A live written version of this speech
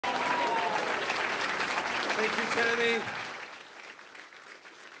Thank you, Tammy.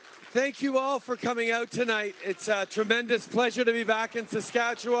 Thank you all for coming out tonight. It's a tremendous pleasure to be back in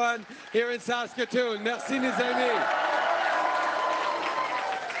Saskatchewan, here in Saskatoon. Merci, mes amis.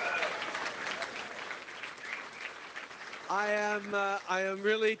 I am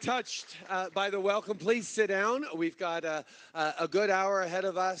really touched by the welcome. Please sit down. We've got a good hour ahead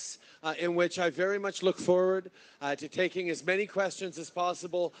of us in which I very much look forward to taking as many questions as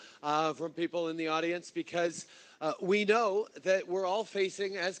possible from people in the audience, because we know that we're all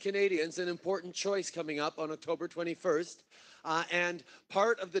facing, as Canadians, an important choice coming up on October 21st. And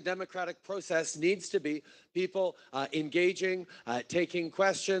part of the democratic process needs to be people engaging, taking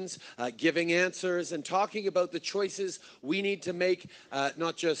questions, giving answers, and talking about the choices we need to make,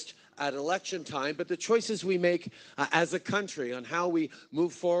 not just at election time, but the choices we make as a country on how we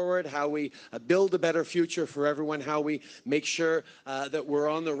move forward, how we build a better future for everyone, how we make sure that we're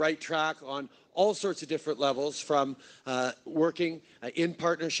on the right track on all sorts of different levels, from working in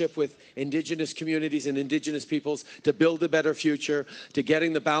partnership with Indigenous communities and Indigenous peoples to build a better future, to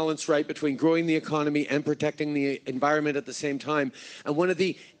getting the balance right between growing the economy and protecting the environment at the same time. And one of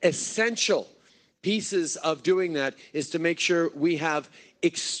the essential pieces of doing that is to make sure we have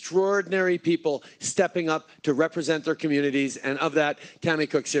extraordinary people stepping up to represent their communities. And of that, Tammy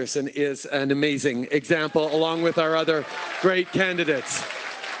Cook-Searson is an amazing example, along with our other great candidates.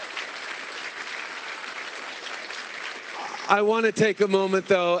 I want to take a moment,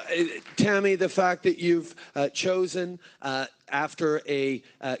 though, Tammy, the fact that you've chosen, after a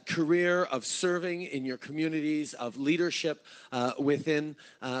career of serving in your communities, of leadership within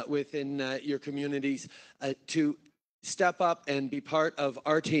your communities, to step up and be part of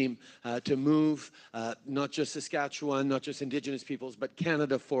our team to move not just Saskatchewan, not just Indigenous peoples, but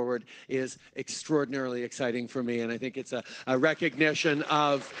Canada forward, is extraordinarily exciting for me. And I think it's a recognition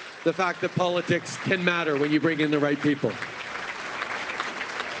of the fact that politics can matter when you bring in the right people.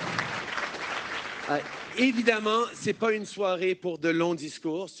 Évidemment, ce n'est pas une soirée pour de longs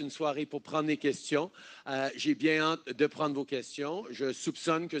discours, c'est une soirée pour prendre des questions. J'ai bien hâte de prendre vos questions. Je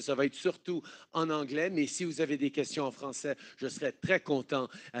soupçonne que ça va être surtout en anglais, mais si vous avez des questions en français, je serai très content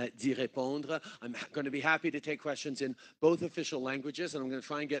d'y répondre. I'm going to be happy to take questions in both official languages, and I'm going to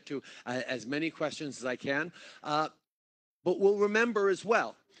try and get to as many questions as I can. But we'll remember as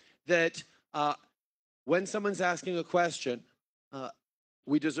well that when someone's asking a question,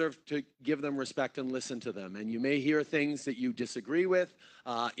 we deserve to give them respect and listen to them. And you may hear things that you disagree with,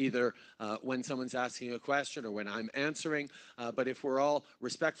 either when someone's asking a question or when I'm answering. But if we're all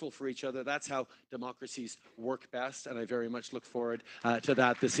respectful for each other, that's how democracies work best. And I very much look forward to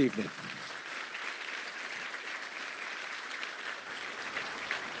that this evening.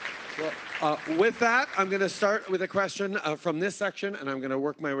 Well, with that, I'm going to start with a question from this section, and I'm going to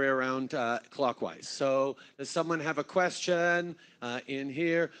work my way around clockwise. So does someone have a question in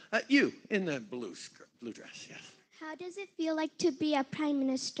here? You, in the blue dress, yes. How does it feel like to be a prime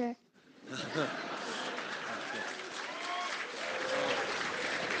minister?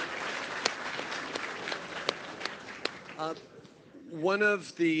 One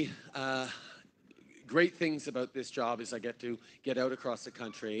of the great things about this job is I get to get out across the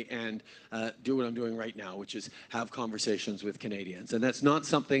country and do what I'm doing right now, which is have conversations with Canadians. And that's not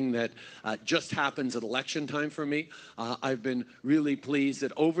something that just happens at election time for me. I've been really pleased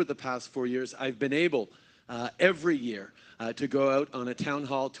that over the past 4 years, I've been able every year to go out on a town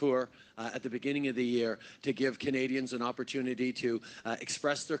hall tour at the beginning of the year to give Canadians an opportunity to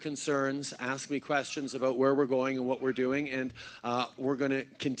express their concerns, ask me questions about where we're going and what we're doing. And we're going to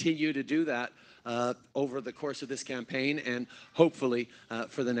continue to do that over the course of this campaign, and hopefully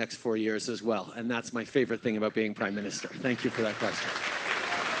for the next 4 years as well. And that's my favorite thing about being Prime Minister. Thank you for that question.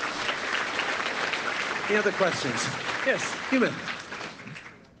 Any other questions? Yes, you may.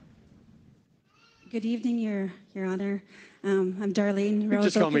 Good evening, Your Honor. I'm Darlene Rose.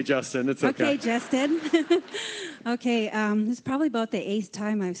 Just call me Justin. It's okay. Okay, Justin. Okay, this is probably about the 8th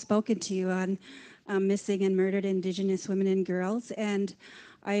time I've spoken to you on missing and murdered Indigenous women and girls. And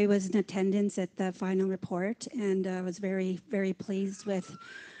I was in attendance at the final report, and I was very, very pleased with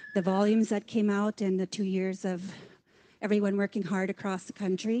the volumes that came out and the 2 years of everyone working hard across the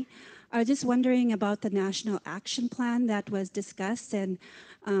country. I was just wondering about the National Action Plan that was discussed, and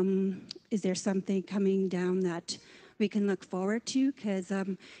is there something coming down that we can look forward to? Because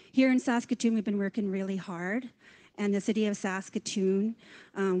here in Saskatoon, we've been working really hard, and the city of Saskatoon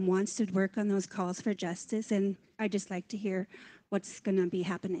wants to work on those calls for justice, and I'd just like to hear what's going to be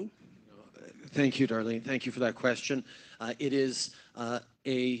happening. Thank you, Darlene. Thank you for that question. It is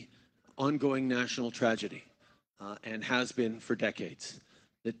a ongoing national tragedy and has been for decades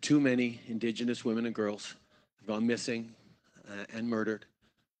that too many Indigenous women and girls gone missing and murdered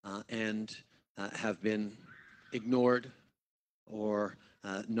and have been ignored or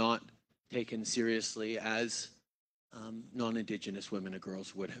not taken seriously as non-Indigenous women and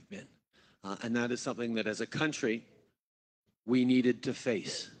girls would have been. And that is something that as a country we needed to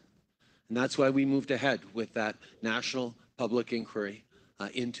face. And that's why we moved ahead with that national public inquiry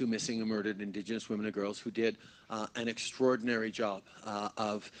into missing and murdered Indigenous women and girls who did an extraordinary job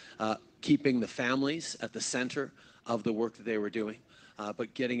of keeping the families at the center of the work that they were doing.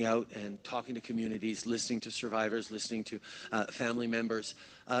 But getting out and talking to communities, listening to survivors, listening to family members,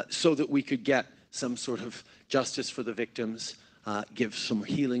 so that we could get some sort of justice for the victims, give some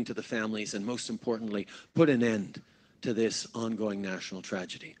healing to the families, and most importantly, put an end to this ongoing national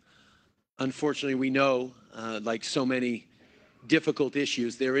tragedy. Unfortunately, we know, like so many difficult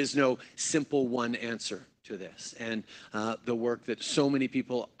issues, there is no simple one answer to this. And the work that so many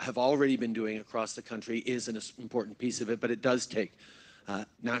people have already been doing across the country is an important piece of it, but it does take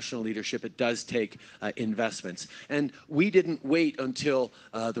national leadership. It does take investments. And we didn't wait until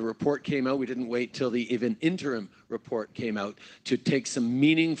the report came out. We didn't wait till the even interim report came out to take some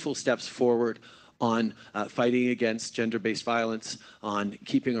meaningful steps forward on fighting against gender-based violence, on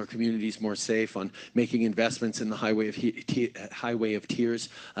keeping our communities more safe, on making investments in the Highway of Tears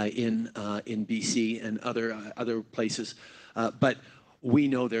in BC and other places. But we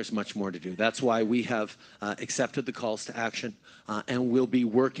know there's much more to do. That's why we have accepted the calls to action and will be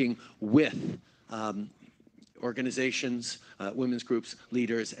working with organizations, women's groups,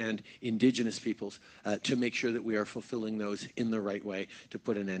 leaders, and Indigenous peoples to make sure that we are fulfilling those in the right way to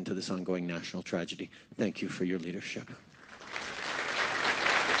put an end to this ongoing national tragedy. Thank you for your leadership.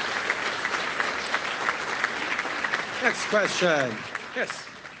 Next question. Yes.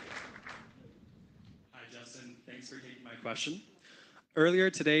 Hi, Justin. Thanks for taking my question.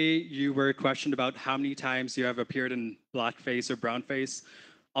 Earlier today, you were questioned about how many times you have appeared in blackface or brownface.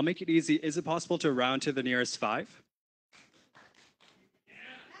 I'll make it easy. Is it possible to round to the nearest 5?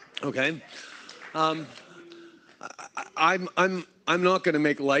 Okay. I'm not going to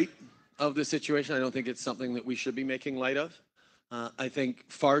make light of the situation. I don't think it's something that we should be making light of. I think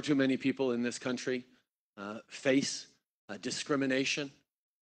far too many people in this country face discrimination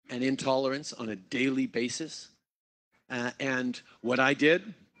and intolerance on a daily basis. And what I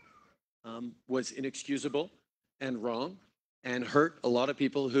did was inexcusable and wrong and hurt a lot of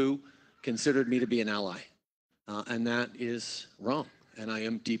people who considered me to be an ally. And that is wrong. And I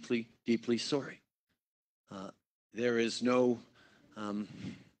am deeply, deeply sorry. There is no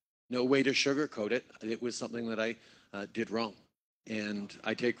way to sugarcoat it. It was something that I did wrong. And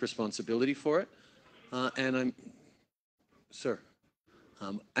I take responsibility for it.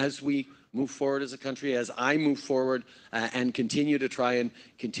 As we move forward as a country, as I move forward and continue to try and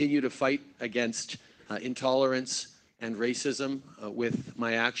continue to fight against intolerance and racism with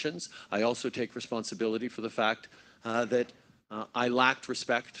my actions, I also take responsibility for the fact that I lacked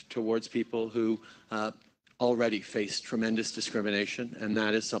respect towards people who already faced tremendous discrimination, and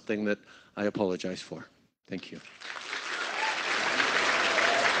that is something that I apologize for. Thank you.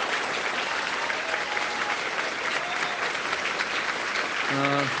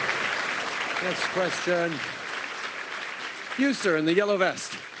 Next question. You, sir, in the yellow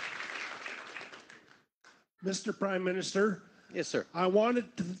vest. Mr. Prime Minister. Yes, sir. I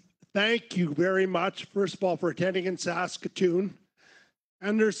wanted to thank you very much, first of all, for attending in Saskatoon.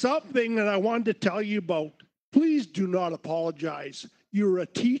 And there's something that I wanted to tell you about. Please do not apologize. You're a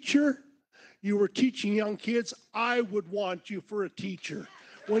teacher. You were teaching young kids. I would want you for a teacher.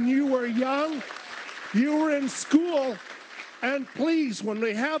 When you were young, you were in school. And please, when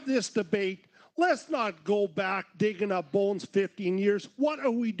we have this debate, let's not go back digging up bones 15 years. What are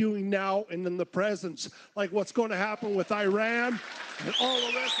we doing now and in the present? Like what's going to happen with Iran and all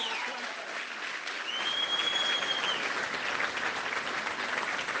the rest of the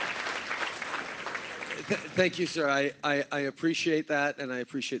country. Thank you, sir. I appreciate that, and I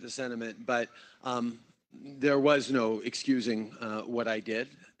appreciate the sentiment. But there was no excusing what I did,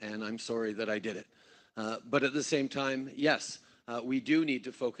 and I'm sorry that I did it. But at the same time, yes, we do need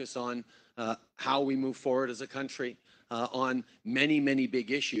to focus on how we move forward as a country on many, many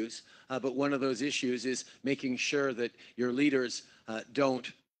big issues. But one of those issues is making sure that your leaders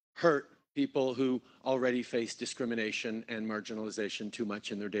don't hurt people who already face discrimination and marginalization too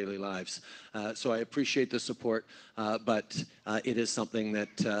much in their daily lives. So I appreciate the support, but it is something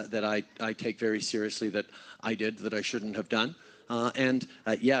that I take very seriously that I did, that I shouldn't have done. And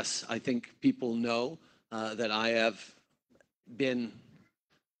yes, I think people know that I have been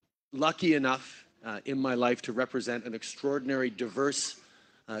lucky enough in my life to represent an extraordinary diverse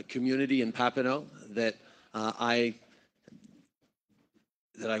community in Papineau that that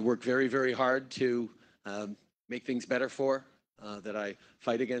I work very, very hard to make things better for, that I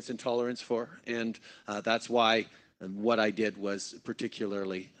fight against intolerance for, and that's why what I did was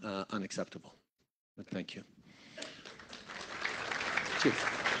particularly unacceptable. But thank you.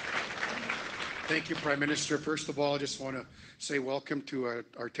 Chief. Thank you, Prime Minister. First of all, I just want to say welcome to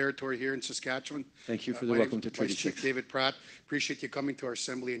our territory here in Saskatchewan. Thank you for the welcome to Treaty 6. Chief David Pratt, appreciate you coming to our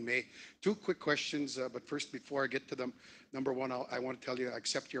assembly in May. Two quick questions, but first, before I get to them, number one, I want to tell you I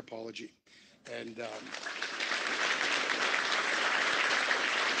accept your apology. And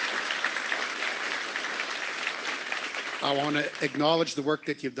I want to acknowledge the work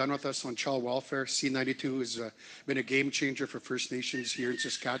that you've done with us on child welfare. C92 has been a game changer for First Nations here in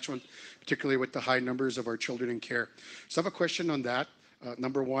Saskatchewan, particularly with the high numbers of our children in care. So I have a question on that.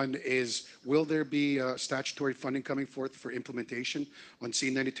 Number one is, will there be statutory funding coming forth for implementation on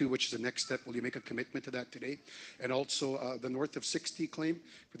C92, which is the next step? Will you make a commitment to that today? And also the North of 60 claim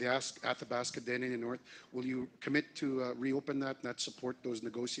for the Athabasca Den in the North, will you commit to reopen that and support those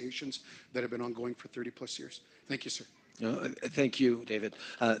negotiations that have been ongoing for 30 plus years? Thank you, sir. Thank you, David.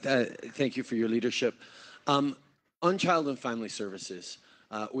 Thank you for your leadership. On child and family services,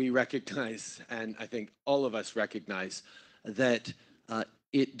 we recognize, and I think all of us recognize, that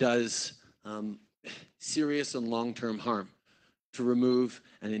it does serious and long-term harm to remove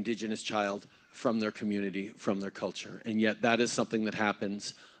an Indigenous child from their community, from their culture. And yet that is something that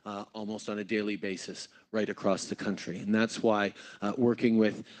happens almost on a daily basis right across the country. And that's why working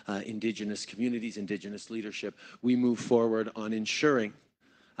with Indigenous communities, Indigenous leadership, we move forward on ensuring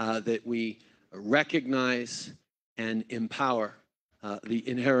that we recognize and empower the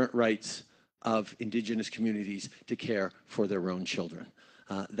inherent rights of Indigenous communities to care for their own children.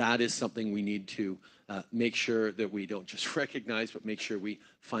 That is something we need to make sure that we don't just recognize, but make sure we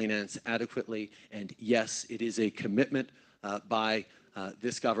finance adequately. And yes, it is a commitment by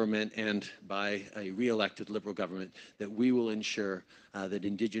this government and by a re-elected Liberal government that we will ensure that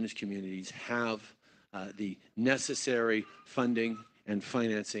Indigenous communities have the necessary funding and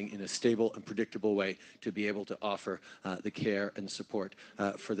financing in a stable and predictable way to be able to offer the care and support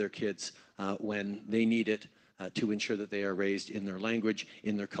for their kids when they need it, to ensure that they are raised in their language,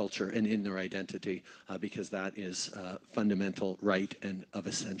 in their culture, and in their identity, because that is fundamental right and of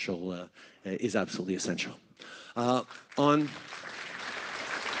essential, is absolutely essential. On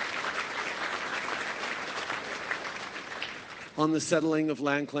the settling of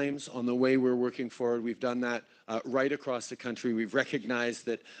land claims, on the way we're working forward, we've done that right across the country. We've recognized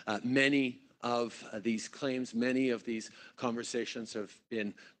that many of these claims, many of these conversations have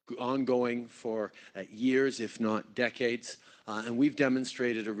been ongoing for years, if not decades. And we've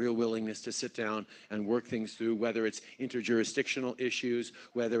demonstrated a real willingness to sit down and work things through, whether it's interjurisdictional issues,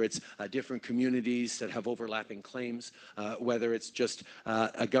 whether it's different communities that have overlapping claims, whether it's just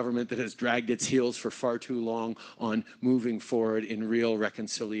a government that has dragged its heels for far too long on moving forward in real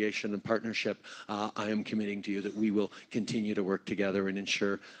reconciliation and partnership. I am committing to you that we will continue to work together and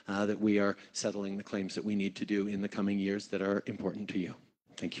ensure that we are settling the claims that we need to do in the coming years that are important to you.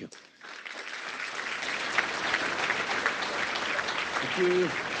 Thank you. Thank you.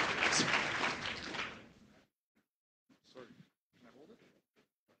 Sorry, can I hold it?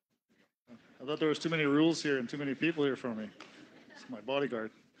 I thought there was too many rules here and too many people here for me. It's my bodyguard.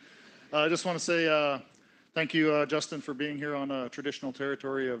 I just want to say thank you, Justin, for being here on traditional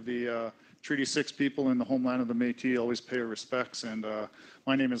territory of the Treaty 6 people in the homeland of the Métis. Always pay our respects. And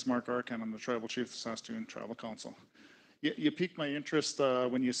my name is Mark Arkan. I'm the Tribal Chief of the Saskatoon Tribal Council. You piqued my interest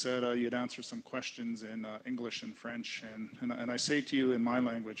when you said you'd answer some questions in English and French, and I say to you in my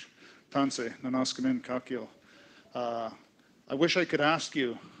language, Tanse, Nanaskamin Kakio. I wish I could ask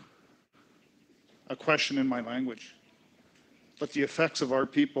you a question in my language, but the effects of our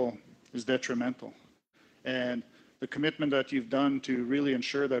people is detrimental. And the commitment that you've done to really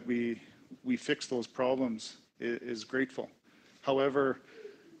ensure that we fix those problems is grateful. However,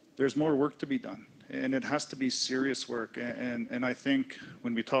 there's more work to be done. And it has to be serious work. And I think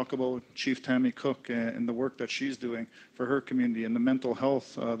when we talk about Chief Tammy Cook and the work that she's doing for her community and the mental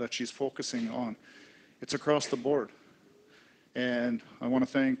health that she's focusing on, it's across the board. And I want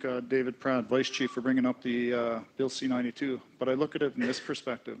to thank David Pratt, Vice Chief, for bringing up the Bill C-92. But I look at it in this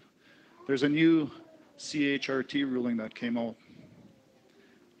perspective. There's a new CHRT ruling that came out.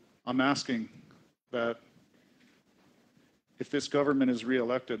 I'm asking that if this government is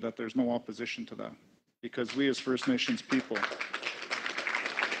re-elected, that there's no opposition to that. Because we as First Nations people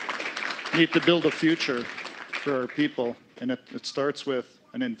need to build a future for our people, and it starts with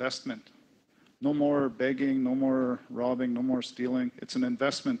an investment. No more begging, no more robbing, no more stealing. It's an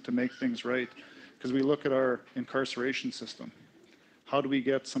investment to make things right. because we look at our incarceration system. How do we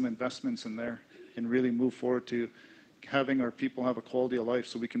get some investments in there and really move forward to having our people have a quality of life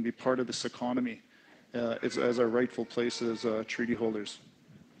so we can be part of this economy as our rightful place as treaty holders?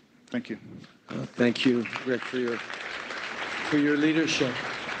 Thank you. Thank you, Rick, for your leadership.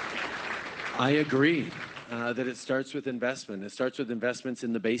 I agree that it starts with investment. It starts with investments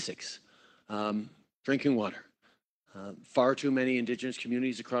in the basics. Drinking water. Far too many Indigenous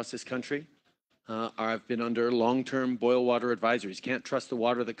communities across this country have been under long-term boil water advisories. Can't trust the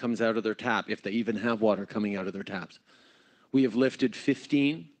water that comes out of their tap, if they even have water coming out of their taps. We have lifted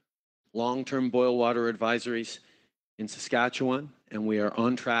 15 long-term boil water advisories in Saskatchewan, and we are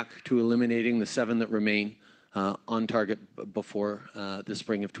on track to eliminating the 7 that remain on target before the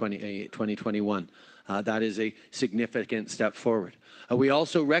spring of 2021. That is a significant step forward. We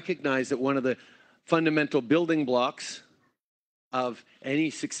also recognize that one of the fundamental building blocks of any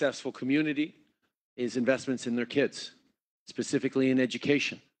successful community is investments in their kids, specifically in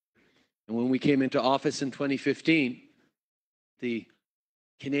education. And when we came into office in 2015, the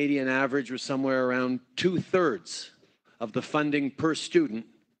Canadian average was somewhere around 2/3 of the funding per student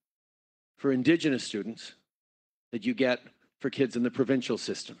for Indigenous students that you get for kids in the provincial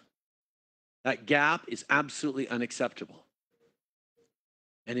system. That gap is absolutely unacceptable.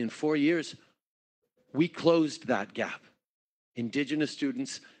 And in 4 years, we closed that gap. Indigenous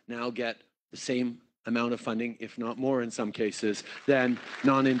students now get the same amount of funding, if not more in some cases, than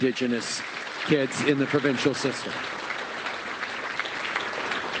non-Indigenous kids in the provincial system.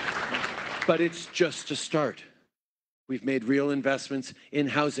 But it's just a start. We've made real investments in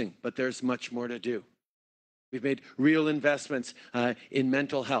housing, but there's much more to do. We've made real investments in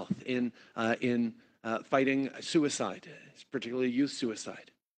mental health, in fighting suicide, particularly youth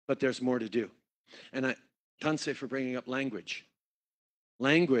suicide, but there's more to do. And Tanse for bringing up language.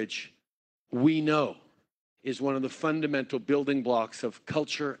 Language, we know, is one of the fundamental building blocks of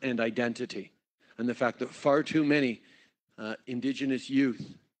culture and identity. And the fact that far too many Indigenous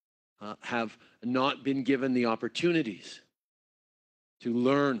youth have not been given the opportunities to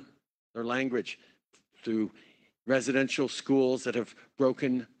learn their language through residential schools that have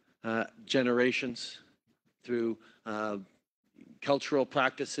broken generations, through cultural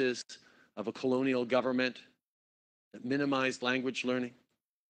practices of a colonial government that minimized language learning.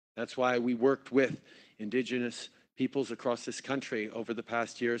 That's why we worked with Indigenous peoples across this country over the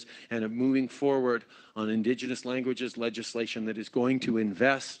past years and are moving forward on Indigenous languages legislation that is going to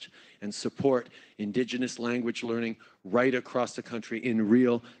invest and support Indigenous language learning right across the country in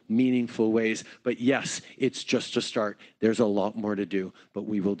real, meaningful ways. But yes, it's just a start. There's a lot more to do, but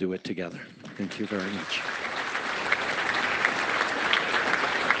we will do it together. Thank you very much.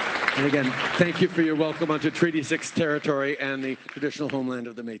 And again, thank you for your welcome onto Treaty 6 territory and the traditional homeland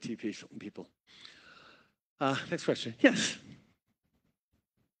of the Métis people. Next question. Yes.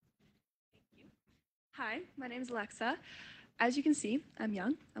 Hi, my name is Alexa. As you can see, I'm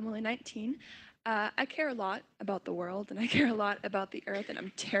young. I'm only 19. I care a lot about the world, and I care a lot about the earth, and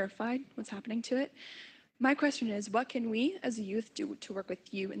I'm terrified what's happening to it. My question is, what can we as a youth do to work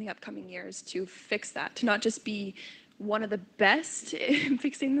with you in the upcoming years to fix that, to not just be one of the best in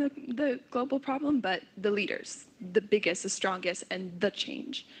fixing the global problem, but the leaders, the biggest, the strongest, and the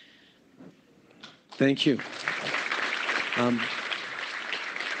change? Thank you.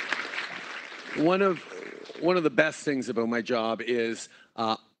 One of the best things about my job is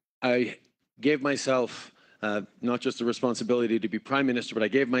I gave myself not just the responsibility to be Prime Minister, but I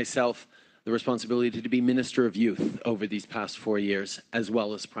gave myself the responsibility to be Minister of Youth over these past 4 years, as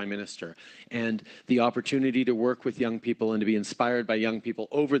well as Prime Minister. And the opportunity to work with young people and to be inspired by young people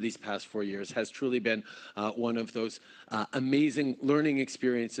over these past 4 years has truly been one of those amazing learning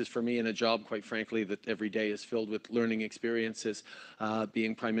experiences for me in a job, quite frankly, that every day is filled with learning experiences.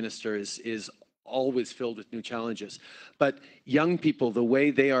 Being Prime Minister is always filled with new challenges. But young people, the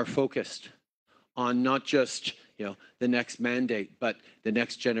way they are focused on not just the next mandate, but the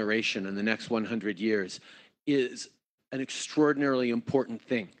next generation and the next 100 years is an extraordinarily important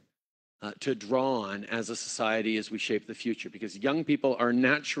thing to draw on as a society as we shape the future, because young people are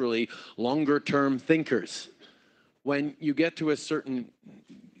naturally longer-term thinkers. When you get to a certain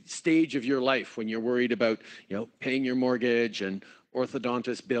stage of your life, when you're worried about paying your mortgage and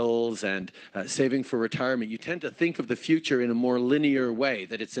orthodontist bills and saving for retirement, you tend to think of the future in a more linear way,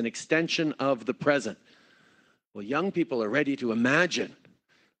 that it's an extension of the present. Well, young people are ready to imagine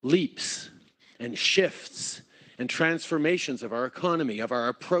leaps and shifts and transformations of our economy, of our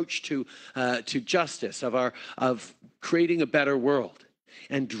approach to justice, of creating a better world,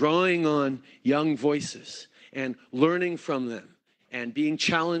 and drawing on young voices and learning from them and being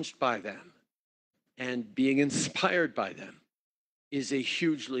challenged by them and being inspired by them is a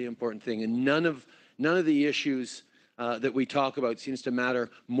hugely important thing. And none of the issues that we talk about seems to matter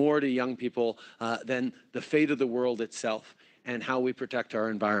more to young people than the fate of the world itself and how we protect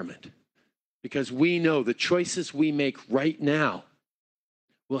our environment. Because we know the choices we make right now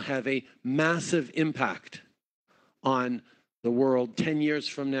will have a massive impact on the world 10 years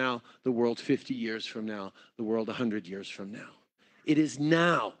from now, the world 50 years from now, the world 100 years from now. It is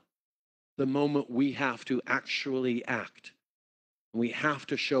now the moment we have to actually act. We have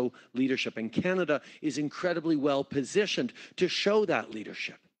to show leadership. And Canada is incredibly well positioned to show that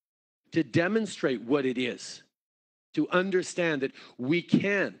leadership, to demonstrate what it is, to understand that we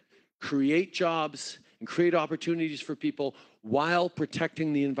can create jobs and create opportunities for people while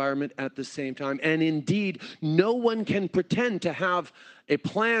protecting the environment at the same time. And indeed, no one can pretend to have a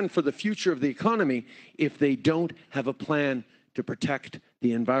plan for the future of the economy if they don't have a plan to protect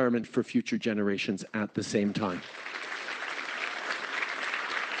the environment for future generations at the same time.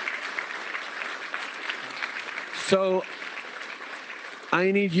 So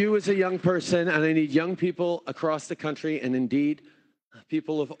I need you as a young person, and I need young people across the country, and indeed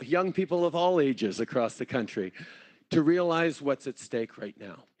young people of all ages across the country, to realize what's at stake right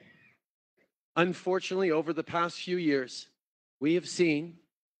now. Unfortunately, over the past few years, we have seen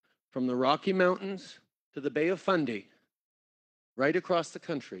from the Rocky Mountains to the Bay of Fundy, right across the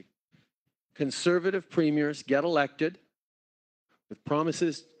country, conservative premiers get elected with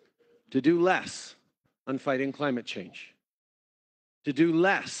promises to do less on fighting climate change, to do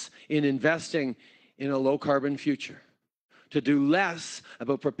less in investing in a low-carbon future, to do less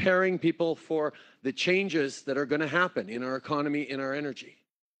about preparing people for the changes that are going to happen in our economy, in our energy.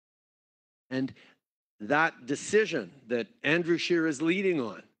 And that decision that Andrew Scheer is leading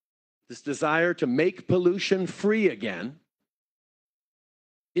on, this desire to make pollution free again,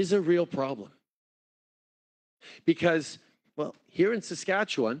 is a real problem. Because, well, here in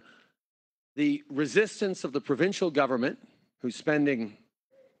Saskatchewan, the resistance of the provincial government, who's spending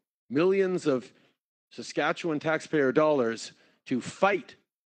millions of Saskatchewan taxpayer dollars to fight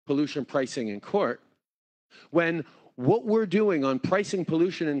pollution pricing in court, when what we're doing on pricing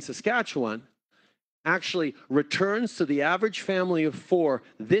pollution in Saskatchewan actually returns to the average family of 4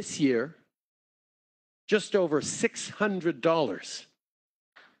 this year just over $600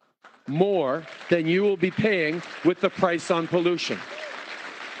 more than you will be paying with the price on pollution.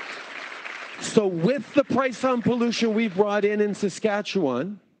 So with the price on pollution we brought in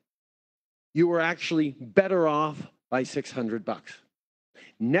Saskatchewan, you are actually better off by $600.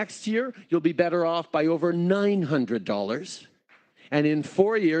 Next year, you'll be better off by over $900. And in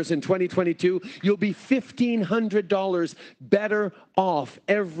 4 years, in 2022, you'll be $1,500 better off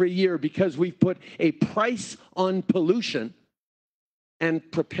every year because we've put a price on pollution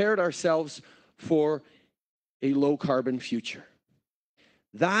and prepared ourselves for a low-carbon future.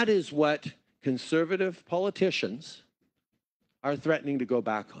 That is what conservative politicians are threatening to go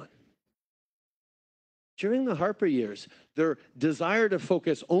back on. During the Harper years, their desire to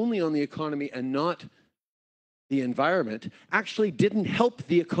focus only on the economy and not the environment actually didn't help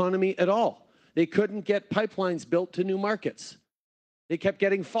the economy at all. They couldn't get pipelines built to new markets. They kept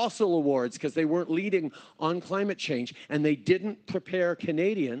getting fossil awards because they weren't leading on climate change, and they didn't prepare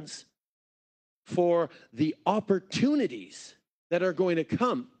Canadians for the opportunities that are going to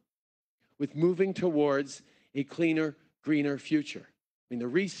come with moving towards a cleaner, greener future. I mean, the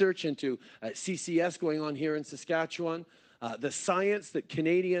research into CCS going on here in Saskatchewan, the science that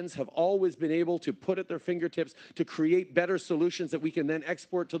Canadians have always been able to put at their fingertips to create better solutions that we can then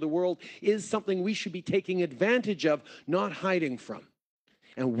export to the world is something we should be taking advantage of, not hiding from.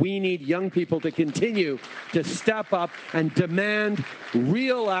 And we need young people to continue to step up and demand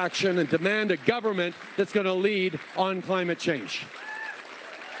real action and demand a government that's going to lead on climate change.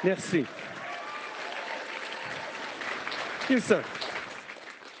 Merci. Yes, sir.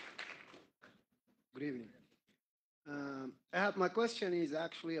 Good evening. My question is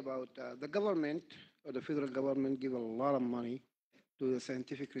actually about the government, or the federal government, give a lot of money to the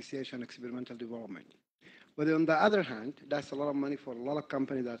scientific research and experimental development. But on the other hand, that's a lot of money for a lot of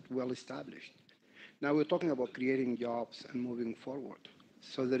companies that are well established. Now we're talking about creating jobs and moving forward.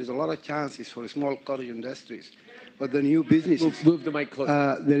 So there is a lot of chances for small cottage industries, but the new businesses. Move the mic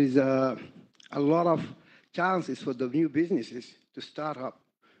closer. There is a lot of chances for the new businesses to start up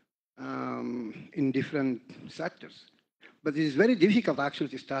in different sectors. But it is very difficult actually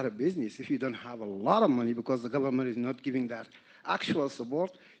to start a business if you don't have a lot of money because the government is not giving that actual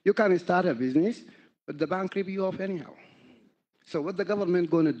support. You can start a business, but the bank rip you off anyhow. So what the government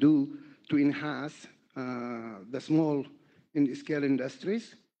going to do to enhance the small scale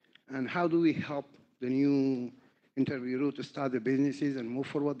industries, and how do we help the new interview route to start the businesses and move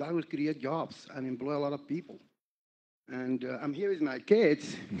forward. That will create jobs and employ a lot of people. And I'm here with my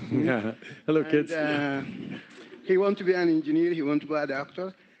kids. Yeah. Hello, kids. He wants to be an engineer, he wants to be a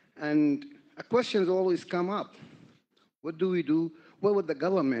doctor. And questions always come up. What do we do? Where would the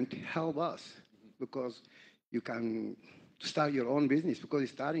government help us? Because you can start your own business, because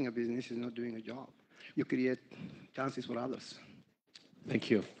starting a business is not doing a job. You create chances for others. Thank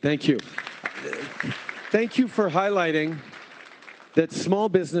you. Thank you. Thank you for highlighting that small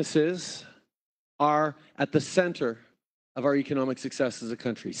businesses are at the center of our economic success as a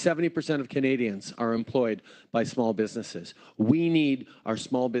country. 70% of Canadians are employed by small businesses. We need our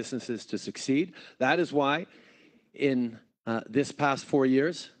small businesses to succeed. That is why in this past 4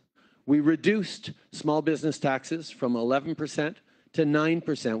 years, we reduced small business taxes from 11% to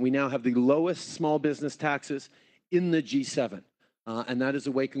 9%. We now have the lowest small business taxes in the G7. And that is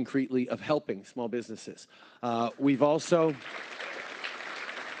a way concretely of helping small businesses. We've also...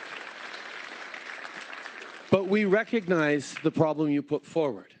 But we recognize the problem you put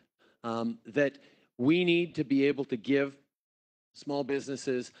forward, that we need to be able to give small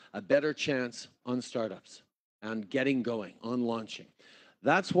businesses a better chance on startups and getting going, on launching.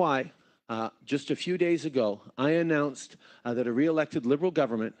 That's why just a few days ago, I announced that a re-elected Liberal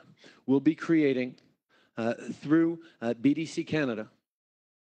government will be creating, through BDC Canada,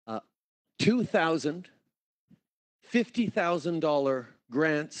 2,000 $50,000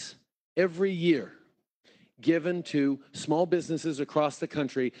 grants every year given to small businesses across the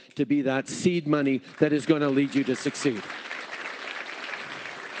country to be that seed money that is going to lead you to succeed.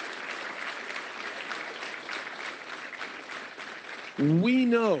 We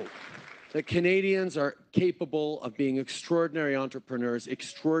know that Canadians are capable of being extraordinary entrepreneurs,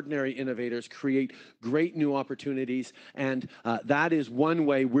 extraordinary innovators, create great new opportunities, and that is one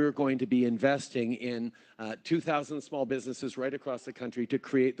way we're going to be investing in 2,000 small businesses right across the country to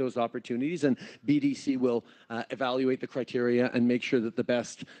create those opportunities, and BDC will evaluate the criteria and make sure that the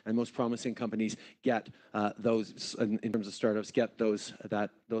best and most promising companies get those, in terms of startups, get those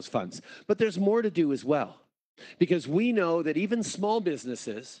funds. But there's more to do as well, because we know that even small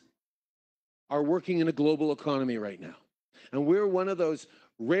businesses are working in a global economy right now. And we're one of those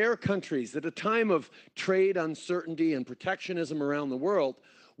rare countries that at a time of trade uncertainty and protectionism around the world,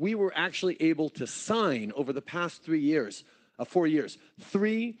 we were actually able to sign over the past 4 years,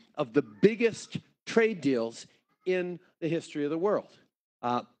 3 of the biggest trade deals in the history of the world.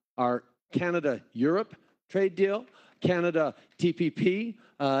 Our Canada-Europe trade deal, Canada TPP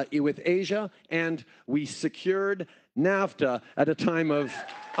with Asia, and we secured NAFTA at a time of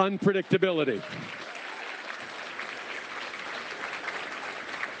unpredictability.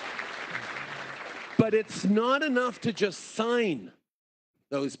 But it's not enough to just sign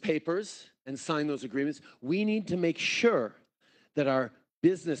those papers and sign those agreements. We need to make sure that our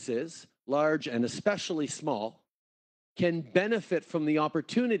businesses, large and especially small, can benefit from the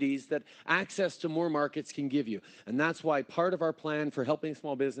opportunities that access to more markets can give you. And that's why part of our plan for helping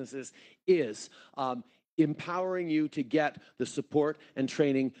small businesses is empowering you to get the support and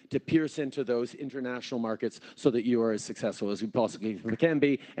training to pierce into those international markets so that you are as successful as you possibly can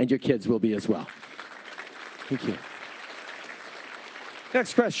be, and your kids will be as well. Thank you.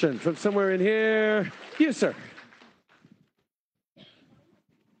 Next question from somewhere in here. You, sir.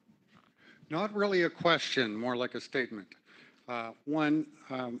 Not really a question, more like a statement.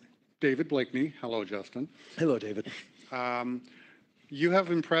 David Blakeney. Hello, Justin. Hello, David. You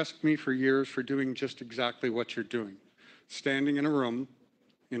have impressed me for years for doing just exactly what you're doing. Standing in a room,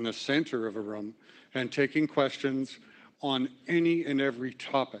 in the center of a room, and taking questions on any and every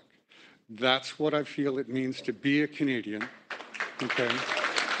topic. That's what I feel it means to be a Canadian. Okay.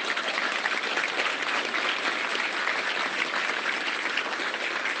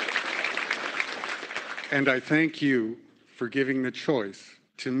 And I thank you for giving the choice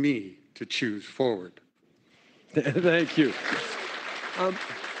to me to choose forward. Thank you.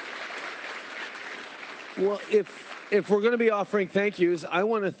 Well, if we're going to be offering thank yous, I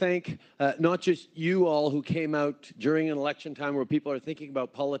want to thank not just you all who came out during an election time where people are thinking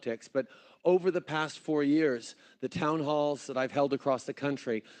about politics, but over the past 4 years, the town halls that I've held across the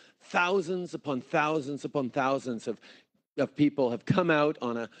country, thousands upon thousands upon thousands of people have come out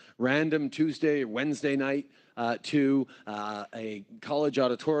on a random Tuesday or Wednesday night to a college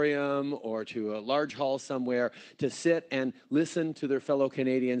auditorium or to a large hall somewhere to sit and listen to their fellow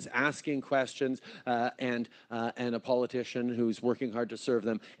Canadians asking questions and a politician who's working hard to serve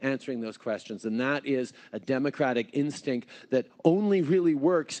them answering those questions. And that is a democratic instinct that only really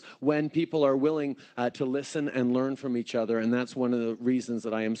works when people are willing to listen and learn from each other. And that's one of the reasons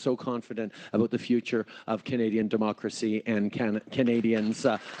that I am so confident about the future of Canadian democracy and Canadians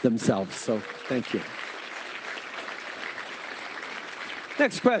themselves. So thank you.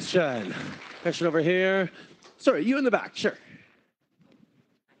 Next question. Question over here. Sorry, you in the back, sure.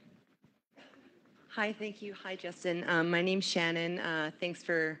 Hi, thank you. Hi, Justin. My name's Shannon. Thanks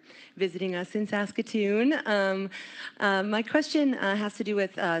for visiting us in Saskatoon. My question has to do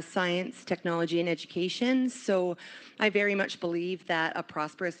with science, technology, and education. So I very much believe that a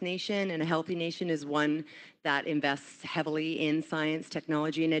prosperous nation and a healthy nation is one that invests heavily in science,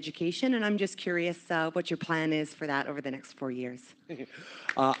 technology, and education. And I'm just curious what your plan is for that over the next 4 years.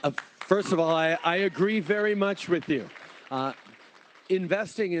 First of all, I agree very much with you.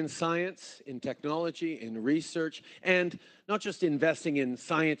 Investing in science, in technology, in research, and not just investing in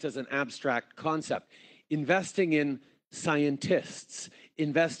science as an abstract concept, investing in scientists,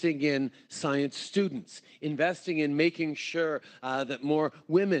 investing in science students, investing in making sure that more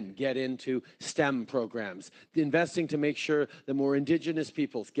women get into STEM programs, investing to make sure that more Indigenous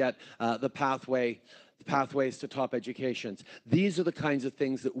peoples get the pathways to top educations. These are the kinds of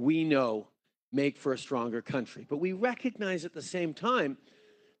things that we know make for a stronger country. But we recognize at the same time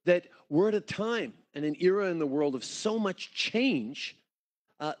that we're at a time and an era in the world of so much change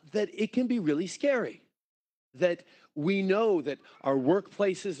that it can be really scary. That we know that our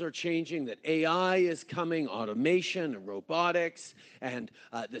workplaces are changing, that AI is coming, automation and robotics, and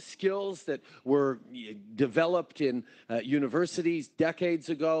the skills that were developed in universities decades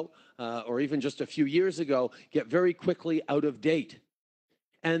ago, or even just a few years ago, get very quickly out of date.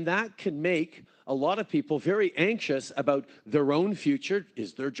 And that can make a lot of people very anxious about their own future.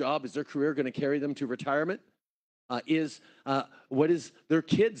 Is their job, is their career going to carry them to retirement? What is their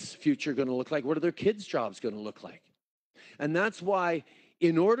kids' future going to look like? What are their kids' jobs going to look like? And that's why,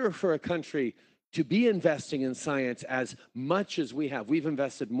 in order for a country to be investing in science as much as we have, we've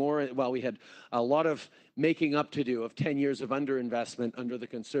invested more. Well, we had a lot of making up to do of 10 years of underinvestment under the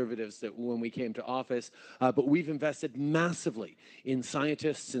Conservatives that when we came to office, but we've invested massively in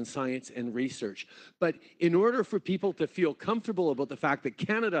scientists and science and research. But in order for people to feel comfortable about the fact that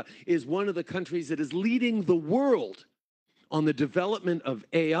Canada is one of the countries that is leading the world on the development of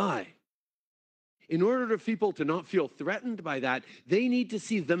AI, in order for people to not feel threatened by that, they need to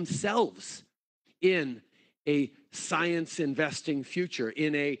see themselves in a science investing future,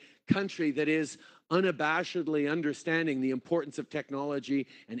 in a country that is unabashedly understanding the importance of technology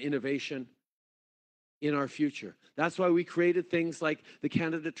and innovation in our future. That's why we created things like the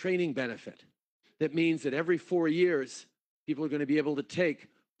Canada Training Benefit. That means that every 4 years, people are going to be able to take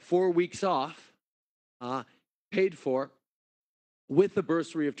 4 weeks off, paid for, with a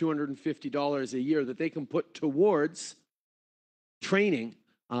bursary of $250 a year that they can put towards training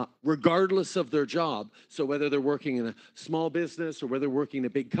regardless of their job. So whether they're working in a small business or whether they're working in a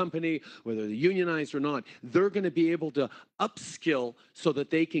big company, whether they're unionized or not, they're going to be able to upskill so that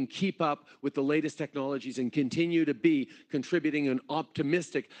they can keep up with the latest technologies and continue to be contributing and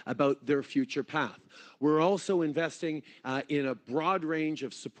optimistic about their future path. We're also investing in a broad range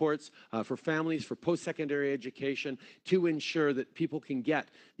of supports for families, for post-secondary education, to ensure that people can get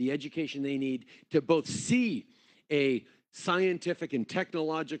the education they need to both see a scientific and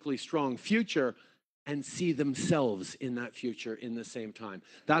technologically strong future and see themselves in that future in the same time.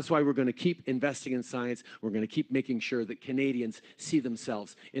 That's why we're going to keep investing in science. We're going to keep making sure that Canadians see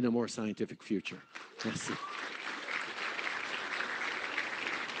themselves in a more scientific future. Merci.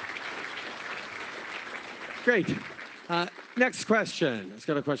 Great. Next question. It's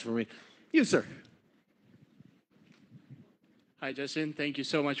got a question for me. You, sir. Hi, Justin. Thank you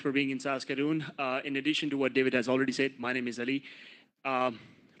so much for being in Saskatoon. In addition to what David has already said, my name is Ali.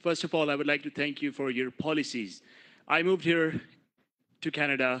 First of all, I would like to thank you for your policies. I moved here to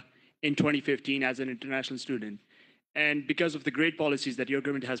Canada in 2015 as an international student. And because of the great policies that your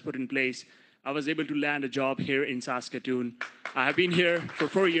government has put in place, I was able to land a job here in Saskatoon. I have been here for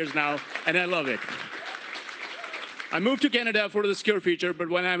 4 years now, and I love it. I moved to Canada for the secure future,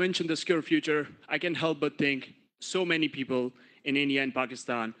 but when I mention the secure future, I can't help but think so many people in India and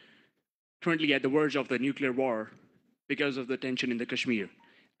Pakistan currently at the verge of the nuclear war because of the tension in the Kashmir.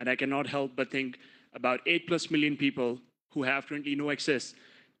 And I cannot help but think about 8+ million people who have currently no access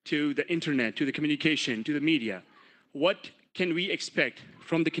to the internet, to the communication, to the media. What can we expect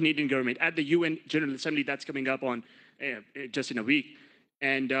from the Canadian government at the UN General Assembly that's coming up on just in a week?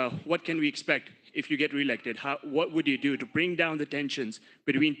 And what can we expect if you get reelected? What would you do to bring down the tensions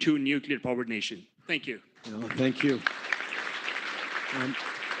between two nuclear-powered nations? Thank you. No, thank you.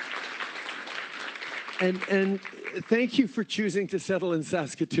 And thank you for choosing to settle in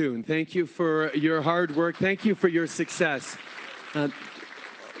Saskatoon. Thank you for your hard work. Thank you for your success.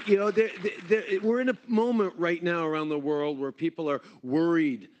 You know, we're in a moment right now around the world where people are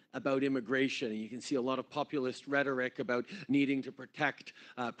worried about immigration. And you can see a lot of populist rhetoric about needing to protect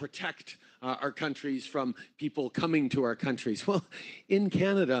our countries from people coming to our countries. Well, in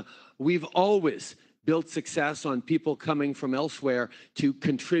Canada, we've always built success on people coming from elsewhere to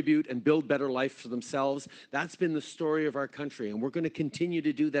contribute and build better life for themselves. That's been the story of our country, and we're going to continue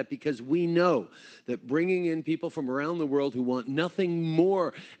to do that because we know that bringing in people from around the world who want nothing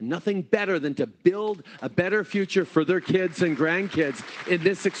more, nothing better than to build a better future for their kids and grandkids in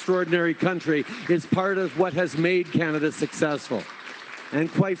this extraordinary country is part of what has made Canada successful. And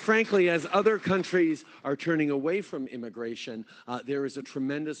quite frankly, as other countries are turning away from immigration, there is a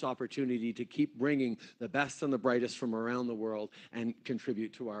tremendous opportunity to keep bringing the best and the brightest from around the world and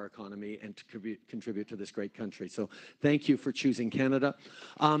contribute to our economy and to contribute to this great country. So thank you for choosing Canada.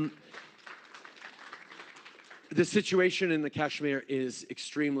 The situation in the Kashmir is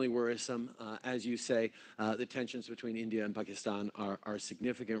extremely worrisome. As you say, the tensions between India and Pakistan are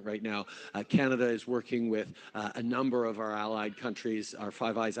significant right now. Canada is working with a number of our allied countries, our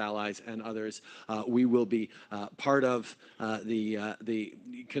Five Eyes allies and others. We will be part of the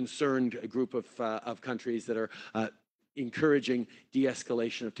concerned group of countries that are encouraging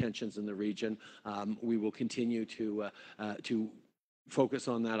de-escalation of tensions in the region. We will continue to focus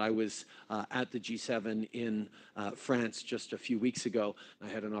on that. I was at the G7 in France just a few weeks ago. I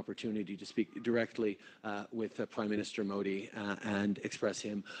had an opportunity to speak directly with Prime Minister Modi and express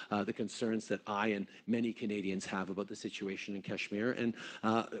him the concerns that I and many Canadians have about the situation in Kashmir. And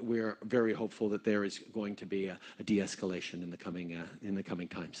we're very hopeful that there is going to be a de-escalation in the coming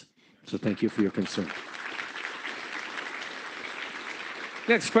times. So thank you for your concern.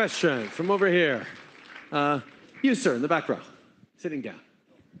 Next question from over here. You, sir, in the back row. Sitting down.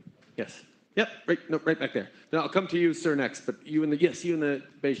 Yes. Yep. Right back there. Now I'll come to you, sir, next. But you in the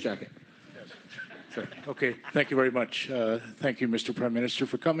beige jacket. Yes. Sure. Okay. Thank you very much. Thank you, Mr. Prime Minister,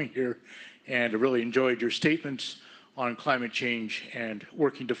 for coming here, and I really enjoyed your statements on climate change and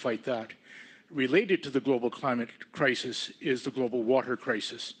working to fight that. Related to the global climate crisis is the global water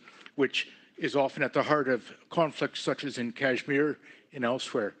crisis, which is often at the heart of conflicts such as in Kashmir and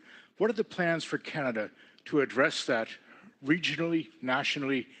elsewhere. What are the plans for Canada to address that regionally,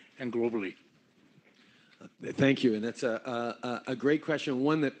 nationally, and globally? Thank you, and that's a great question,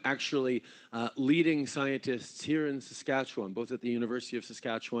 one that actually leading scientists here in Saskatchewan, both at the University of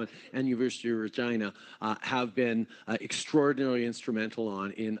Saskatchewan and University of Regina, have been extraordinarily instrumental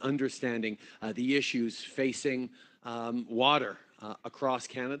in understanding the issues facing water across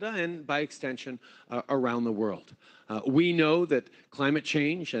Canada and by extension around the world. We know that climate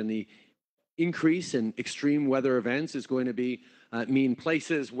change and the increase in extreme weather events is going to mean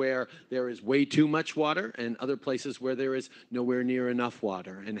places where there is way too much water and other places where there is nowhere near enough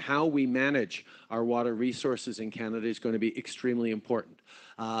water. And how we manage our water resources in Canada is going to be extremely important.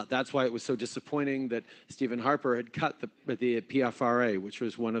 That's why it was so disappointing that Stephen Harper had cut the PFRA, which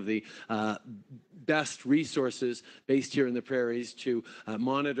was one of the best resources based here in the prairies to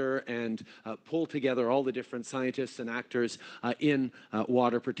monitor and pull together all the different scientists and actors in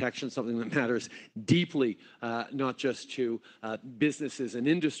water protection, something that matters deeply, not just to businesses and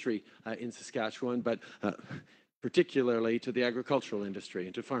industry in Saskatchewan, but particularly to the agricultural industry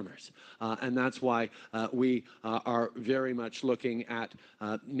and to farmers. And that's why we are very much looking at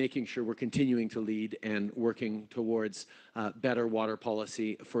making sure we're continuing to lead and working towards better water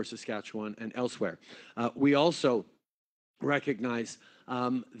policy for Saskatchewan and elsewhere. We also recognize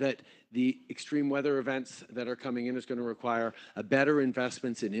that the extreme weather events that are coming in is going to require better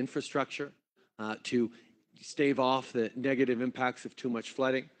investments in infrastructure to stave off the negative impacts of too much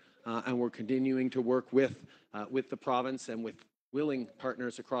flooding. And we're continuing to work with the province and with willing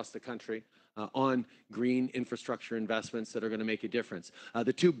partners across the country on green infrastructure investments that are going to make a difference.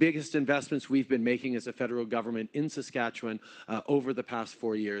 The two biggest investments we've been making as a federal government in Saskatchewan over the past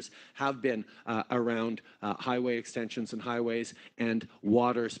 4 years have been around highway extensions and highways and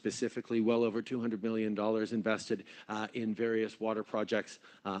water specifically, well over $200 million invested in various water projects,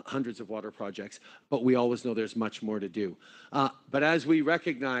 hundreds of water projects, but we always know there's much more to do. But as we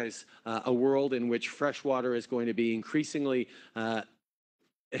recognize a world in which fresh water is going to be increasingly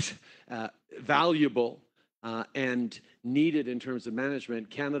valuable and needed in terms of management.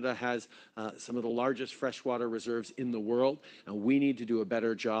 Canada has some of the largest freshwater reserves in the world, and we need to do a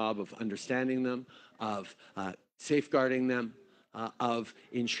better job of understanding them, of safeguarding them, of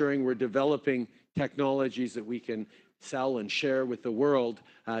ensuring we're developing technologies that we can sell and share with the world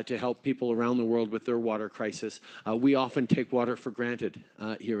to help people around the world with their water crisis. We often take water for granted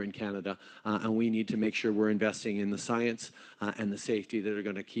here in Canada, and we need to make sure we're investing in the science and the safety that are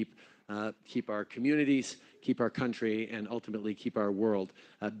going to keep our communities, keep our country, and ultimately keep our world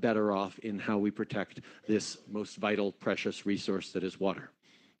better off in how we protect this most vital, precious resource that is water.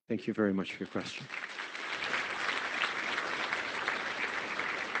 Thank you very much for your question.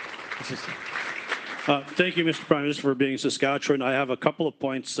 Thank you, Mr. Prime Minister, for being in Saskatchewan. I have a couple of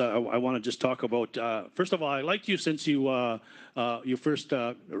points I want to just talk about. First of all, I liked you since you first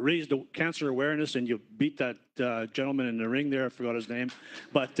raised cancer awareness and you beat that gentleman in the ring there. I forgot his name.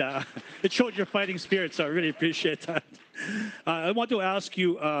 But it showed your fighting spirit, so I really appreciate that. I want to ask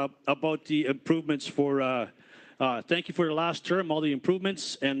you about the improvements for, thank you for your last term, all the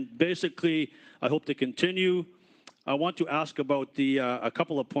improvements. And basically, I hope to continue. I want to ask about a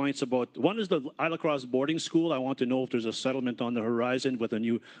couple of points about, one is the Isle Cross boarding school. I want to know if there's a settlement on the horizon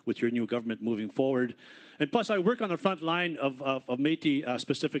with your new government moving forward. And plus, I work on the front line of Métis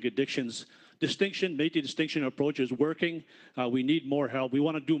specific addictions. Métis distinction approach is working. We need more help. We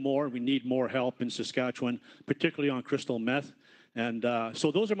want to do more. We need more help in Saskatchewan, particularly on crystal meth. And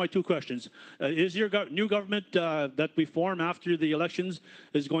so those are my two questions. Is your new government that we form after the elections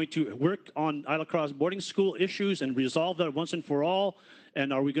is going to work on Isle Cross boarding school issues and resolve that once and for all?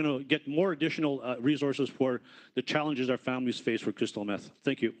 And are we going to get more additional resources for the challenges our families face for crystal meth?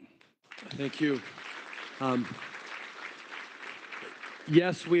 Thank you. Thank you.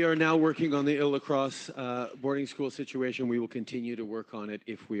 Yes, we are now working on the Isle Cross boarding school situation. We will continue to work on it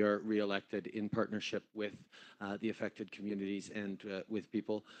if we are re-elected in partnership with the affected communities and with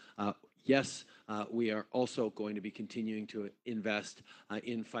people. Yes, we are also going to be continuing to invest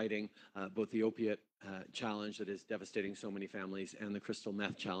in fighting both the opiate challenge that is devastating so many families and the crystal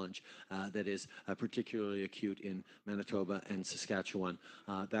meth challenge that is particularly acute in Manitoba and Saskatchewan.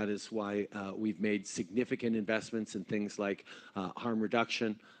 That is why we've made significant investments in things like harm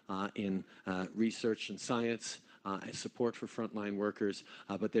reduction, in research and science, and support for frontline workers,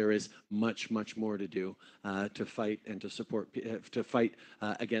 but there is much, much more to do to fight and to support,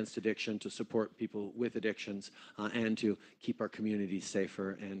 against addiction, to support people with addictions, and to keep our communities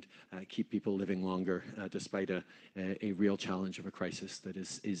safer and keep people living longer, despite a real challenge of a crisis that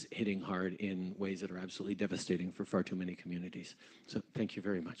is hitting hard in ways that are absolutely devastating for far too many communities. So thank you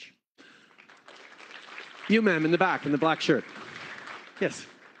very much. You, ma'am, in the back, in the black shirt. Yes.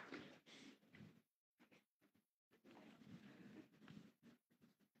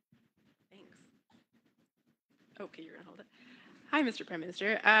 Okay, you're gonna hold it. Hi, Mr. Prime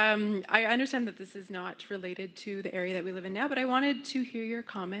Minister. I understand that this is not related to the area that we live in now, but I wanted to hear your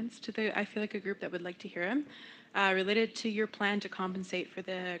comments to I feel like a group that would like to hear them, related to your plan to compensate for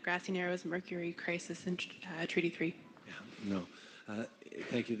the Grassy Narrows mercury crisis in Treaty 3. Yeah, no,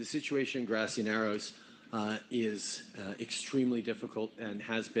 thank you. The situation in Grassy Narrows is extremely difficult and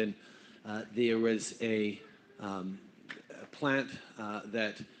has been. There was a plant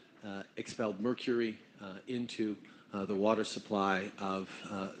that expelled mercury into the water supply of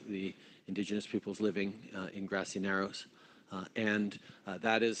the Indigenous peoples living in Grassy Narrows. And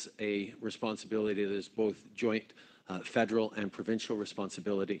that is a responsibility that is both joint federal and provincial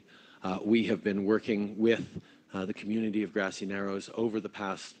responsibility. We have been working with the community of Grassy Narrows over the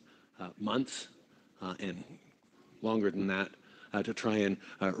past months and longer than that, to try and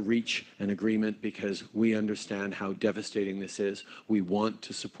reach an agreement, because we understand how devastating this is. We want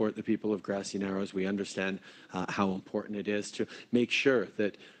to support the people of Grassy Narrows. We understand how important it is to make sure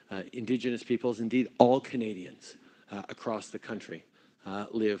that Indigenous peoples, indeed all Canadians across the country,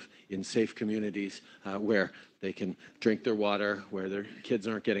 live in safe communities where they can drink their water, where their kids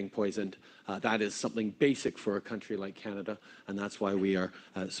aren't getting poisoned. That is something basic for a country like Canada, and that's why we are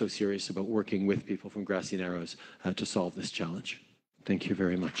so serious about working with people from Grassy Narrows to solve this challenge. Thank you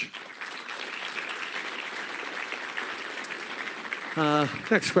very much.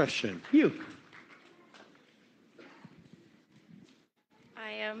 Next question. You.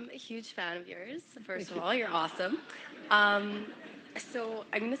 I am a huge fan of yours. First of all, you're awesome. So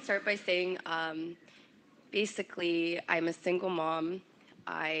I'm going to start by saying, basically, I'm a single mom.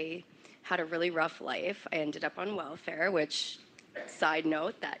 I had a really rough life. I ended up on welfare, which, side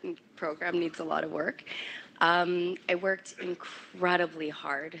note, that program needs a lot of work. I worked incredibly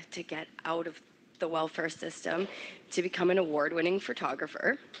hard to get out of the welfare system to become an award-winning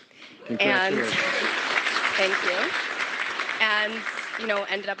photographer. Congratulations. Thank you. And, you know,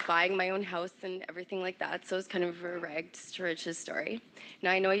 ended up buying my own house and everything like that. So it's kind of a rags to riches story.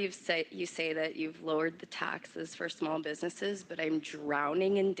 Now, I know you say that you've lowered the taxes for small businesses, but I'm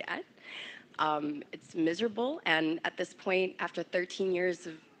drowning in debt. It's miserable. And at this point, after 13 years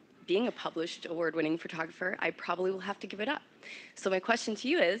of being a published award-winning photographer, I probably will have to give it up. So my question to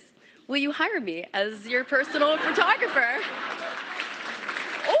you is, will you hire me as your personal photographer?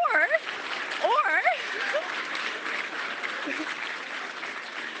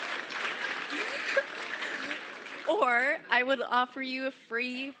 Or I would offer you a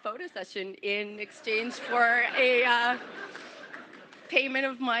free photo session in exchange for a payment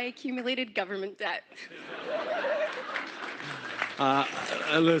of my accumulated government debt.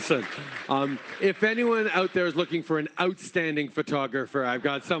 Listen, if anyone out there is looking for an outstanding photographer, I've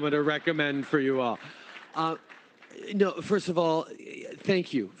got someone to recommend for you all. No, first of all,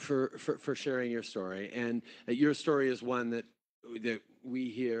 thank you for sharing your story. And your story is one that we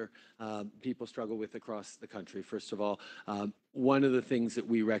hear people struggle with across the country. First of all, one of the things that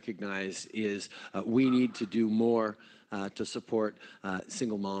we recognize is we need to do more to support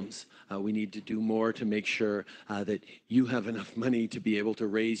single moms. We need to do more to make sure that you have enough money to be able to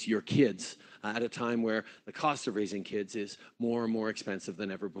raise your kids at a time where the cost of raising kids is more and more expensive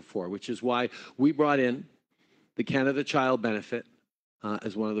than ever before, which is why we brought in the Canada Child Benefit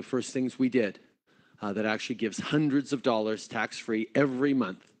as one of the first things we did that actually gives hundreds of dollars tax-free every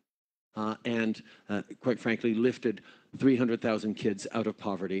month and quite frankly lifted 300,000 kids out of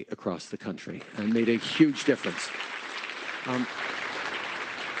poverty across the country and made a huge difference.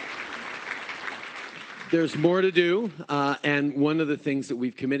 There's more to do, and one of the things that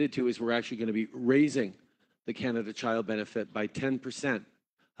we've committed to is we're actually going to be raising the Canada Child Benefit by 10%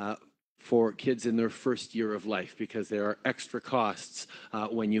 for kids in their first year of life, because there are extra costs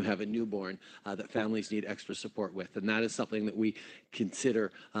when you have a newborn that families need extra support with. And that is something that we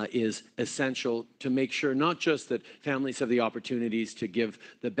consider is essential to make sure not just that families have the opportunities to give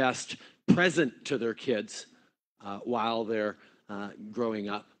the best present to their kids while they're growing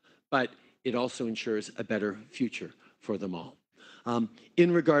up, but it also ensures a better future for them all.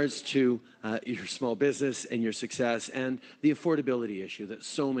 In regards to your small business and your success and the affordability issue that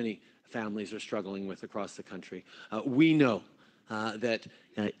so many families are struggling with across the country, we know that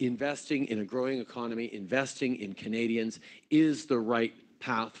investing in a growing economy, investing in Canadians is the right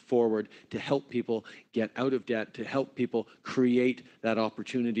path forward to help people get out of debt, to help people create that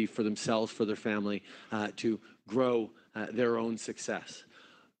opportunity for themselves, for their family, to grow their own success.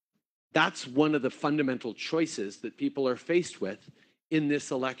 That's one of the fundamental choices that people are faced with in this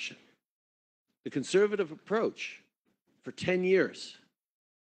election. The Conservative approach for 10 years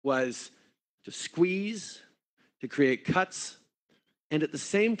was to squeeze, to create cuts, and at the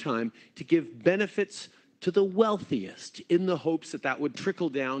same time to give benefits to the wealthiest in the hopes that that would trickle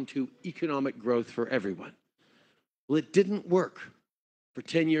down to economic growth for everyone. Well, it didn't work for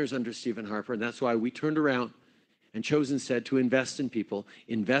 10 years under Stephen Harper, and that's why we turned around and chose instead to invest in people,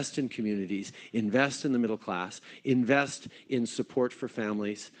 invest in communities, invest in the middle class, invest in support for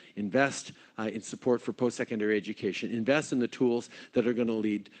families, invest in support for post-secondary education, invest in the tools that are going to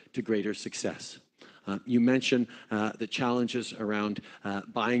lead to greater success. You mentioned the challenges around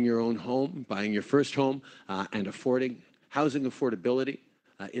buying your own home, buying your first home, and affording. Housing affordability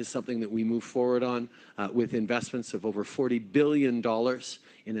is something that we move forward on with investments of over $40 billion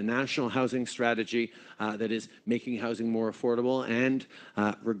in a national housing strategy that is making housing more affordable. And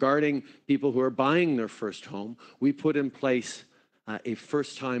regarding people who are buying their first home, we put in place a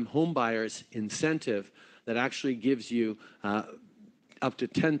first-time home buyers incentive that actually gives you up to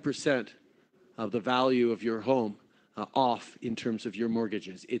 10% of the value of your home off in terms of your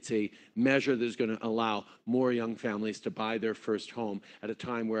mortgages. It's a measure that is going to allow more young families to buy their first home at a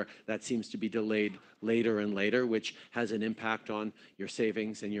time where that seems to be delayed later and later, which has an impact on your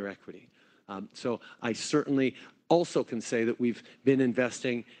savings and your equity. So I certainly also can say that we've been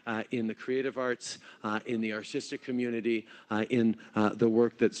investing in the creative arts, in the artistic community, in the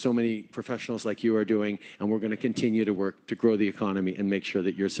work that so many professionals like you are doing, and we're going to continue to work to grow the economy and make sure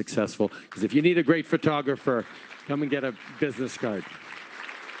that you're successful. Because if you need a great photographer, come and get a business card.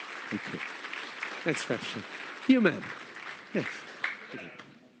 Thank you. Next question. You, ma'am. Yes.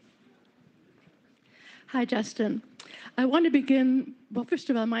 Hi, Justin. I want to begin, well, first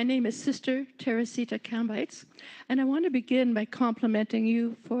of all, my name is Sister Teresita Cambites, and I want to begin by complimenting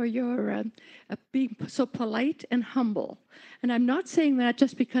you for your being so polite and humble. And I'm not saying that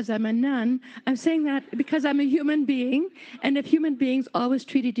just because I'm a nun. I'm saying that because I'm a human being, and if human beings always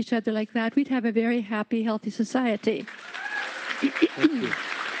treated each other like that, we'd have a very happy, healthy society.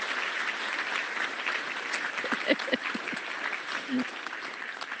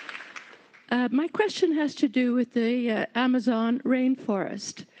 My question has to do with the Amazon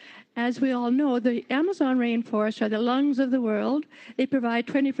rainforest. As we all know, the Amazon rainforests are the lungs of the world. They provide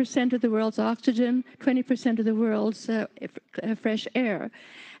 20% of the world's oxygen, 20% of the world's fresh air.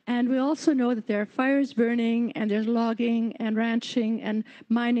 And we also know that there are fires burning, and there's logging and ranching and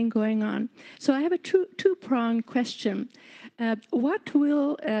mining going on. So I have a two-pronged question. What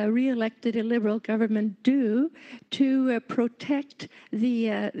will a re-elected Liberal government do to protect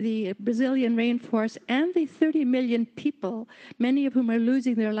the Brazilian rainforest and the 30 million people, many of whom are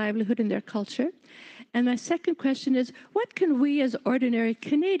losing their livelihood and their culture? And my second question is, what can we as ordinary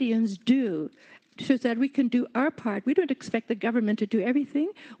Canadians do so that we can do our part? We don't expect the government to do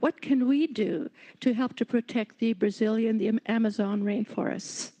everything. What can we do to help to protect the Brazilian, the Amazon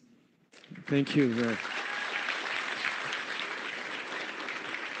rainforests? Thank you.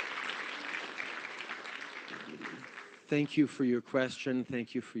 Thank you for your question.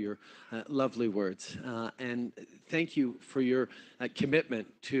 Thank you for your lovely words. And thank you for your commitment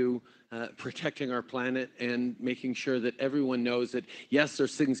to protecting our planet and making sure that everyone knows that, yes,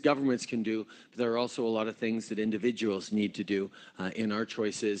 there's things governments can do, but there are also a lot of things that individuals need to do in our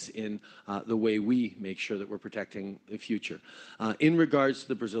choices, in the way we make sure that we're protecting the future. In regards to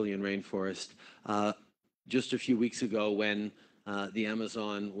the Brazilian rainforest, just a few weeks ago when the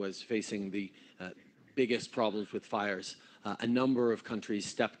Amazon was facing the biggest problems with fires, a number of countries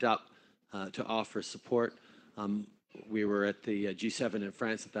stepped up to offer support. We were at the G7 in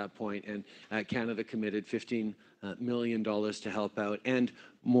France at that point, and Canada committed $15 million to help out, and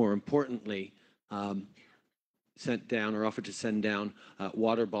more importantly, sent down or offered to send down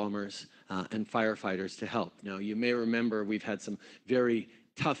water bombers and firefighters to help. Now, you may remember we've had some very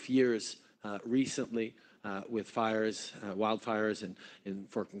tough years recently with fires, wildfires in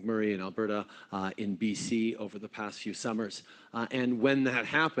Fort McMurray in Alberta, in BC over the past few summers. And when that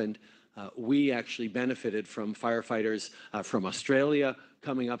happened, we actually benefited from firefighters from Australia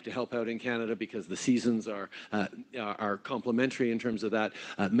coming up to help out in Canada because the seasons are complementary in terms of that.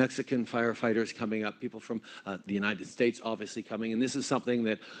 Mexican firefighters coming up, people from the United States obviously coming. And this is something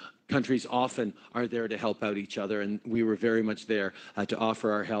that countries often are there to help out each other. And we were very much there to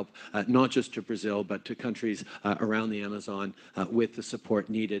offer our help, not just to Brazil, but to countries around the Amazon with the support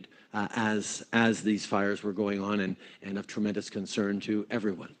needed as these fires were going on and of tremendous concern to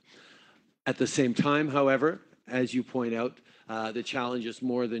everyone. At the same time, however, as you point out, the challenge is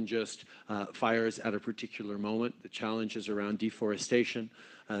more than just fires at a particular moment. The challenge is around deforestation,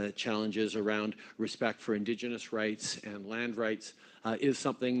 challenges around respect for Indigenous rights and land rights is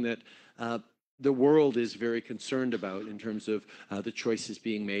something that the world is very concerned about in terms of the choices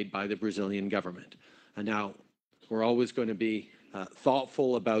being made by the Brazilian government. And now, we're always going to be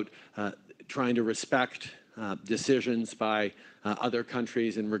thoughtful about trying to respect decisions by other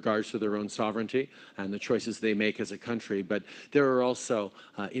countries in regards to their own sovereignty and the choices they make as a country. But there are also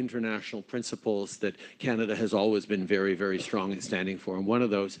international principles that Canada has always been very, very strong in standing for. And one of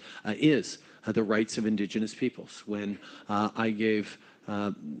those is the rights of Indigenous peoples. When I gave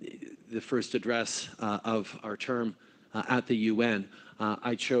the first address of our term at the UN,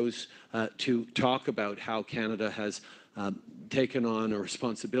 I chose to talk about how Canada has taken on a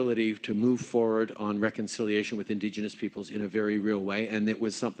responsibility to move forward on reconciliation with Indigenous peoples in a very real way. And it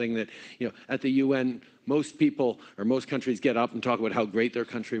was something that, at the UN, most people or most countries get up and talk about how great their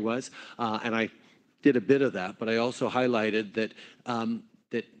country was. And I did a bit of that, but I also highlighted that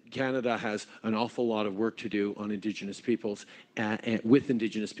that Canada has an awful lot of work to do on Indigenous peoples, with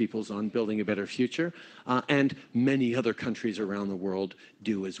Indigenous peoples on building a better future, and many other countries around the world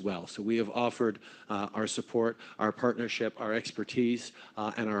do as well. So we have offered our support, our partnership, our expertise,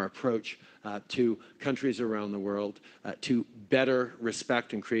 and our approach to countries around the world to better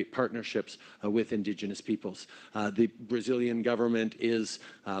respect and create partnerships with Indigenous peoples. The Brazilian government is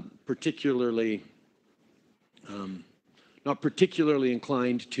particularly not particularly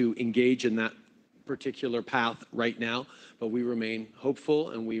inclined to engage in that particular path right now, but we remain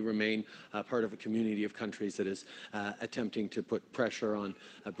hopeful and we remain part of a community of countries that is attempting to put pressure on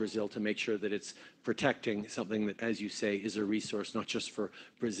Brazil to make sure that it's protecting something that, as you say, is a resource not just for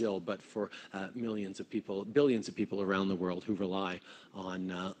Brazil, but for millions of people, billions of people around the world who rely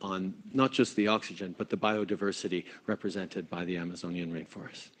on not just the oxygen, but the biodiversity represented by the Amazonian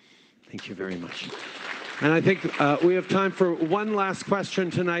rainforest. Thank you very much. And I think we have time for one last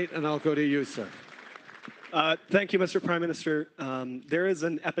question tonight, and I'll go to you, sir. Thank you, Mr. Prime Minister. There is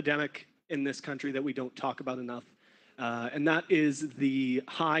an epidemic in this country that we don't talk about enough, and that is the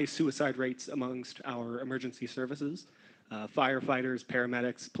high suicide rates amongst our emergency services, firefighters,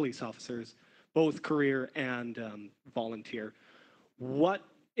 paramedics, police officers. both career and volunteer. What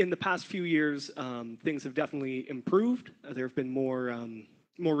in the past few years, things have definitely improved. There have been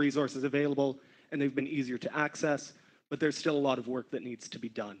more resources available, and they've been easier to access, but there's still a lot of work that needs to be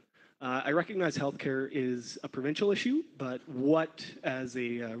done. I recognize healthcare is a provincial issue, but what, as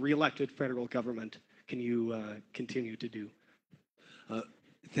a re-elected federal government, can you continue to do?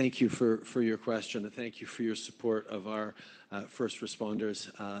 Thank you for your question, and thank you for your support of our first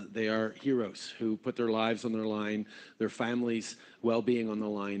responders. They are heroes who put their lives on the line, their families' well-being on the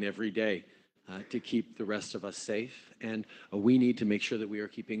line every day to keep the rest of us safe, and we need to make sure that we are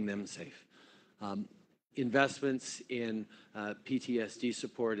keeping them safe. Investments in PTSD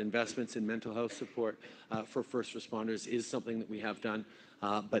support, investments in mental health support for first responders is something that we have done,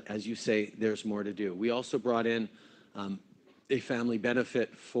 but as you say, there's more to do. We also brought in a family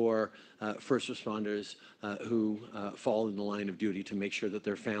benefit for first responders who fall in the line of duty to make sure that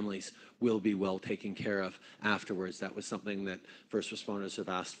their families will be well taken care of afterwards. That was something that first responders have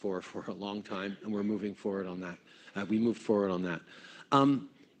asked for a long time, and we're moving forward on that. We moved forward on that.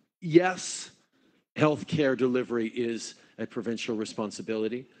 Yes, healthcare delivery is a provincial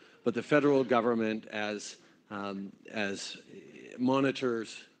responsibility, but the federal government, as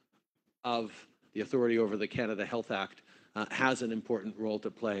monitors of the Authority over the Canada Health Act, has an important role to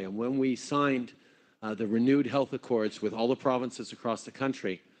play. And when we signed the renewed health accords with all the provinces across the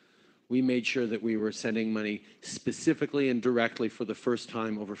country, we made sure that we were sending money specifically and directly for the first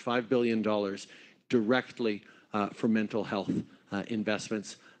time, over $5 billion, directly for mental health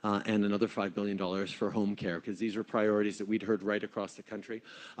investments, and another $5 billion for home care, because these are priorities that we'd heard right across the country.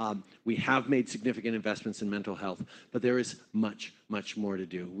 We have made significant investments in mental health, but there is much, much more to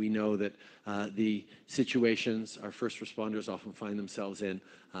do. We know that the situations our first responders often find themselves in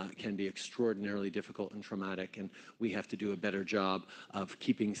can be extraordinarily difficult and traumatic, and we have to do a better job of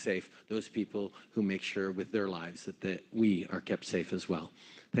keeping safe those people who make sure with their lives that we are kept safe as well.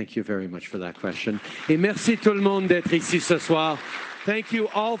 Thank you very much for that question. Et merci tout le monde d'être ici ce soir. Thank you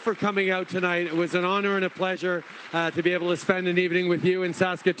all for coming out tonight. It was an honor and a pleasure to be able to spend an evening with you in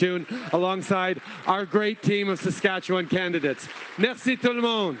Saskatoon alongside our great team of Saskatchewan candidates. Merci tout le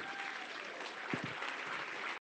monde.